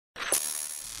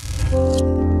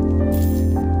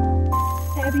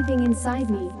everything inside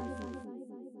me.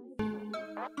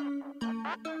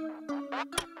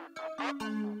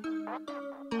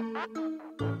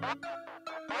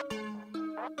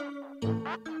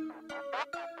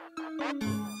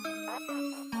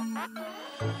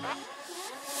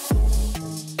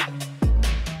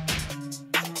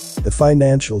 The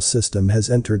financial system has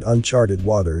entered uncharted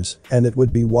waters, and it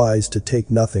would be wise to take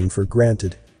nothing for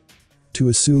granted. To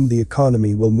assume the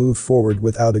economy will move forward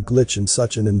without a glitch in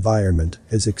such an environment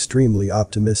is extremely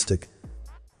optimistic.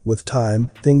 With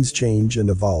time, things change and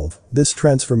evolve. This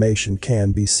transformation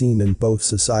can be seen in both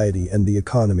society and the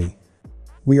economy.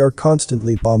 We are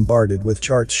constantly bombarded with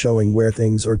charts showing where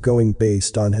things are going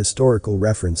based on historical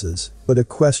references, but a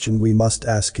question we must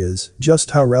ask is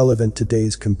just how relevant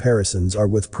today's comparisons are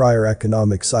with prior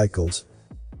economic cycles.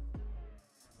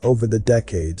 Over the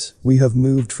decades, we have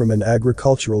moved from an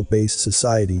agricultural-based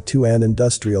society to an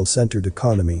industrial-centered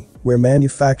economy, where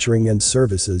manufacturing and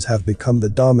services have become the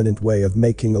dominant way of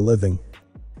making a living.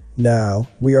 Now,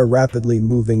 we are rapidly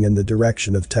moving in the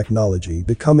direction of technology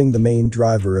becoming the main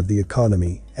driver of the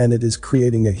economy, and it is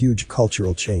creating a huge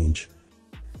cultural change.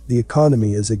 The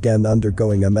economy is again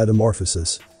undergoing a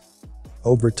metamorphosis.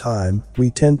 Over time,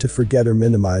 we tend to forget or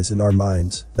minimize in our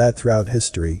minds that throughout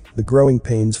history, the growing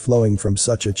pains flowing from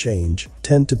such a change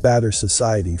tend to batter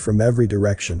society from every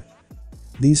direction.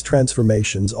 These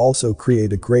transformations also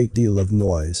create a great deal of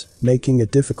noise, making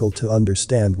it difficult to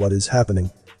understand what is happening.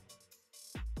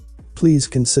 Please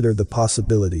consider the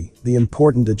possibility the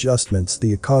important adjustments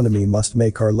the economy must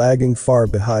make are lagging far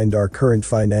behind our current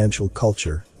financial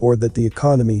culture, or that the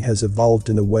economy has evolved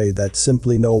in a way that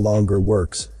simply no longer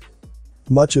works.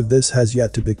 Much of this has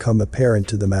yet to become apparent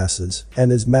to the masses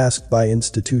and is masked by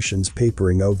institutions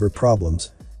papering over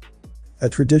problems. A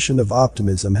tradition of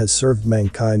optimism has served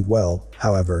mankind well,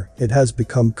 however, it has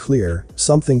become clear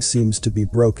something seems to be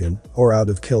broken or out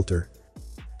of kilter.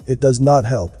 It does not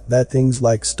help that things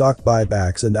like stock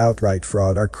buybacks and outright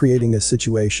fraud are creating a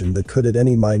situation that could at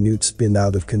any minute spin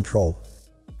out of control.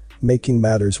 Making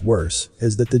matters worse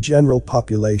is that the general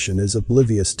population is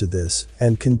oblivious to this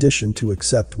and conditioned to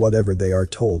accept whatever they are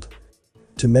told.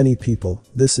 To many people,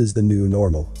 this is the new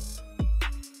normal.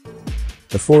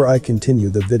 Before I continue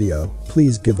the video,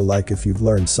 please give a like if you've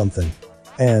learned something.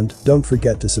 And don't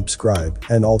forget to subscribe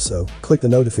and also click the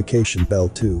notification bell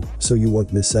too so you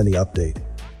won't miss any update.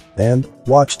 And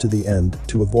watch to the end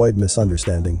to avoid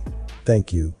misunderstanding.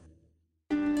 Thank you.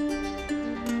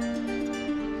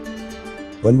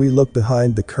 When we look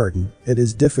behind the curtain, it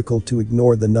is difficult to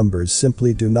ignore the numbers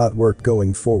simply do not work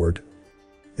going forward.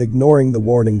 Ignoring the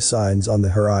warning signs on the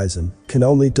horizon can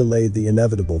only delay the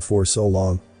inevitable for so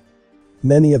long.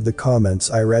 Many of the comments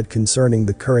I read concerning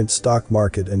the current stock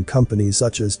market and companies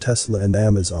such as Tesla and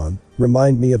Amazon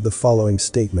remind me of the following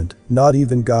statement: "Not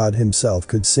even God himself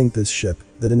could sink this ship,"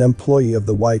 that an employee of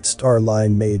the White Star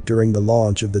Line made during the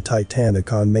launch of the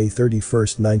Titanic on May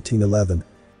 31, 1911.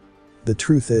 The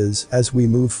truth is, as we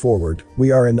move forward,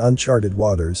 we are in uncharted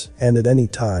waters, and at any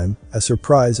time, a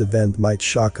surprise event might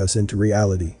shock us into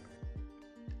reality.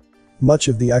 Much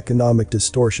of the economic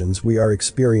distortions we are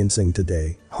experiencing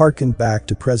today harken back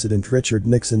to President Richard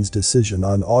Nixon's decision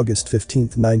on August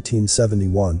 15,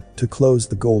 1971, to close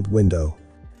the gold window.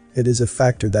 It is a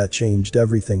factor that changed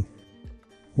everything.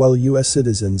 While U.S.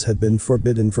 citizens had been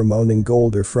forbidden from owning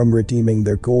gold or from redeeming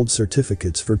their gold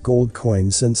certificates for gold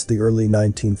coins since the early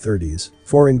 1930s,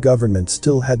 foreign governments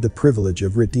still had the privilege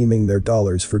of redeeming their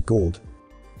dollars for gold.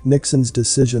 Nixon's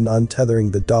decision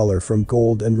untethering the dollar from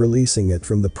gold and releasing it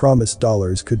from the promised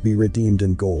dollars could be redeemed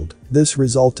in gold. This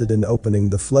resulted in opening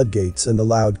the floodgates and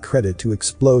allowed credit to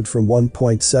explode from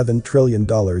 $1.7 trillion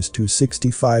to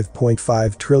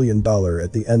 $65.5 trillion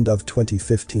at the end of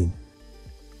 2015.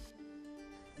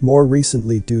 More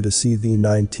recently, due to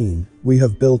COVID-19, we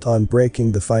have built on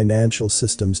breaking the financial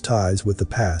system's ties with the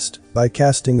past by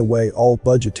casting away all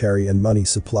budgetary and money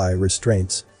supply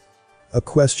restraints. A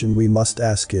question we must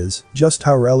ask is just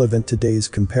how relevant today's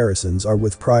comparisons are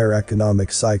with prior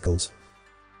economic cycles.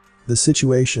 The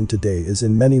situation today is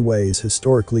in many ways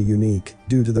historically unique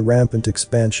due to the rampant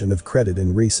expansion of credit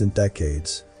in recent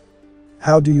decades.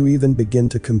 How do you even begin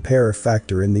to compare a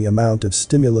factor in the amount of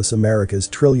stimulus America's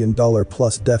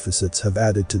trillion-dollar-plus deficits have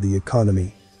added to the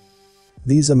economy?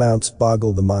 These amounts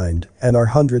boggle the mind and are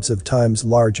hundreds of times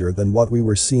larger than what we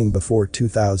were seeing before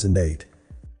 2008.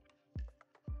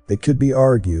 It could be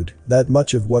argued that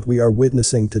much of what we are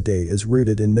witnessing today is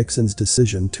rooted in Nixon's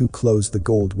decision to close the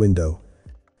gold window.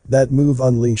 That move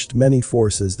unleashed many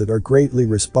forces that are greatly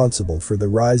responsible for the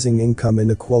rising income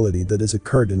inequality that has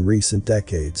occurred in recent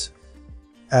decades.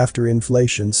 After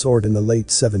inflation soared in the late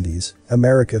 70s,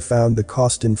 America found the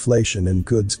cost inflation in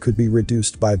goods could be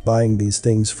reduced by buying these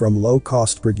things from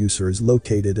low-cost producers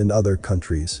located in other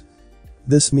countries.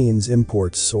 This means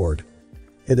imports soared.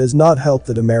 It has not helped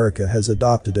that America has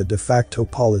adopted a de facto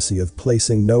policy of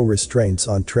placing no restraints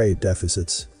on trade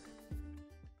deficits.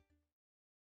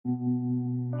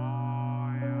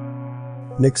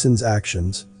 Nixon's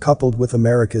actions, coupled with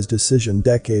America's decision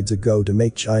decades ago to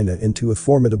make China into a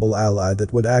formidable ally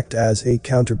that would act as a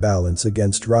counterbalance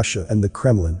against Russia and the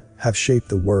Kremlin, have shaped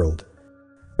the world.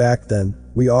 Back then,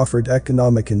 we offered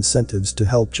economic incentives to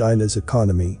help China's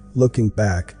economy. Looking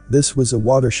back, this was a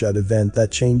watershed event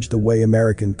that changed the way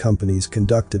American companies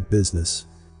conducted business.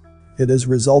 It has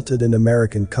resulted in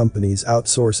American companies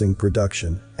outsourcing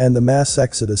production and the mass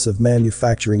exodus of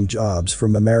manufacturing jobs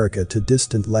from America to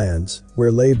distant lands,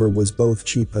 where labor was both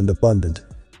cheap and abundant.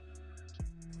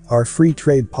 Our free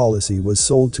trade policy was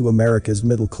sold to America's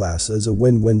middle class as a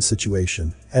win-win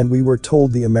situation, and we were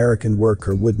told the American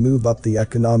worker would move up the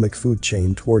economic food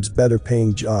chain towards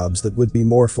better-paying jobs that would be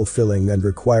more fulfilling and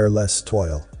require less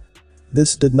toil.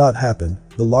 This did not happen.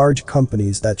 The large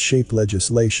companies that shape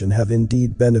legislation have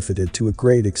indeed benefited to a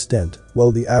great extent,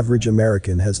 while the average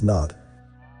American has not.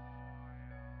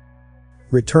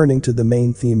 Returning to the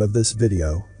main theme of this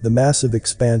video, the massive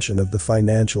expansion of the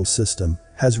financial system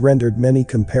has rendered many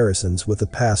comparisons with the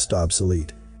past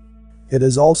obsolete. It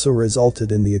has also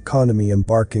resulted in the economy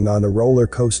embarking on a roller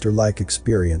coaster-like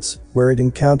experience, where it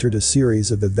encountered a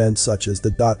series of events such as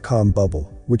the dot-com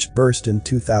bubble, which burst in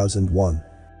 2001.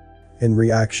 In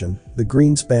reaction, the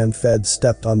Greenspan Fed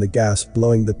stepped on the gas,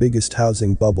 blowing the biggest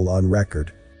housing bubble on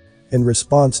record. In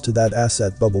response to that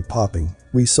asset bubble popping,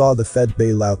 we saw the Fed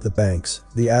bail out the banks,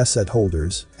 the asset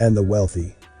holders, and the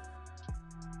wealthy.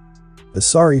 The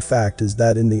sorry fact is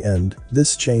that in the end,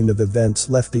 this chain of events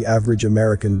left the average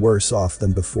American worse off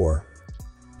than before.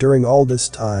 During all this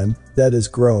time, debt has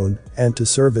grown, and to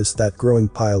service that growing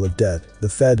pile of debt, the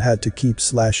Fed had to keep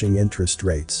slashing interest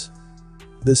rates.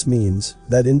 This means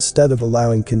that instead of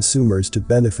allowing consumers to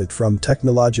benefit from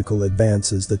technological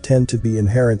advances that tend to be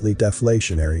inherently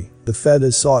deflationary, the Fed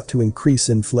has sought to increase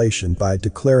inflation by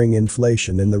declaring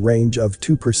inflation in the range of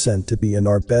 2% to be in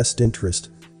our best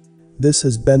interest. This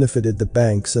has benefited the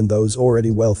banks and those already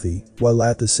wealthy, while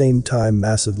at the same time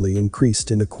massively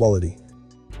increased inequality.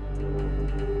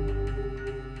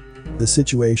 The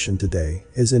situation today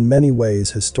is in many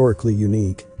ways historically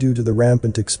unique due to the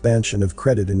rampant expansion of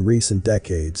credit in recent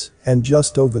decades and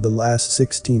just over the last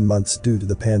 16 months due to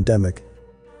the pandemic.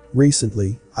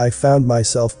 Recently, I found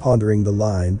myself pondering the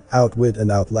line, outwit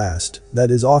and outlast, that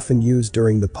is often used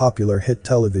during the popular hit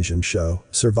television show,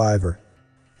 Survivor.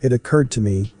 It occurred to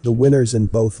me, the winners in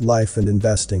both life and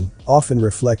investing often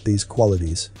reflect these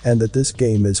qualities, and that this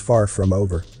game is far from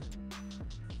over.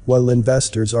 While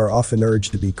investors are often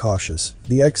urged to be cautious,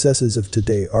 the excesses of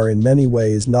today are in many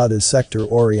ways not as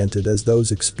sector-oriented as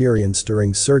those experienced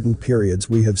during certain periods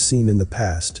we have seen in the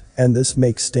past, and this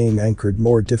makes staying anchored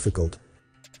more difficult.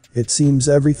 It seems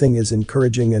everything is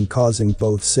encouraging and causing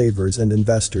both savers and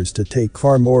investors to take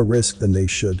far more risk than they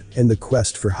should in the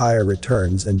quest for higher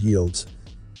returns and yields.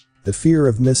 The fear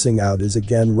of missing out is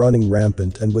again running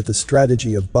rampant, and with the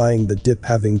strategy of buying the dip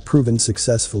having proven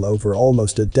successful over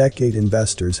almost a decade,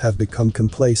 investors have become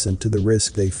complacent to the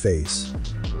risk they face.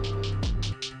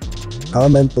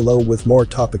 Comment below with more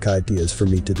topic ideas for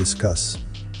me to discuss.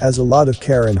 As a lot of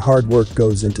care and hard work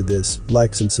goes into this,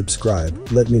 likes and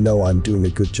subscribe, let me know I'm doing a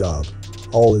good job.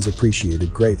 All is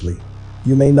appreciated greatly.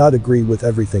 You may not agree with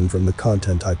everything from the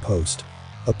content I post.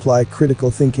 Apply critical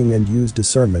thinking and use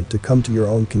discernment to come to your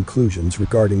own conclusions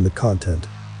regarding the content.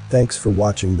 Thanks for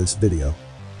watching this video.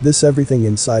 This Everything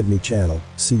Inside Me channel.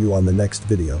 See you on the next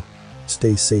video.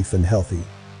 Stay safe and healthy.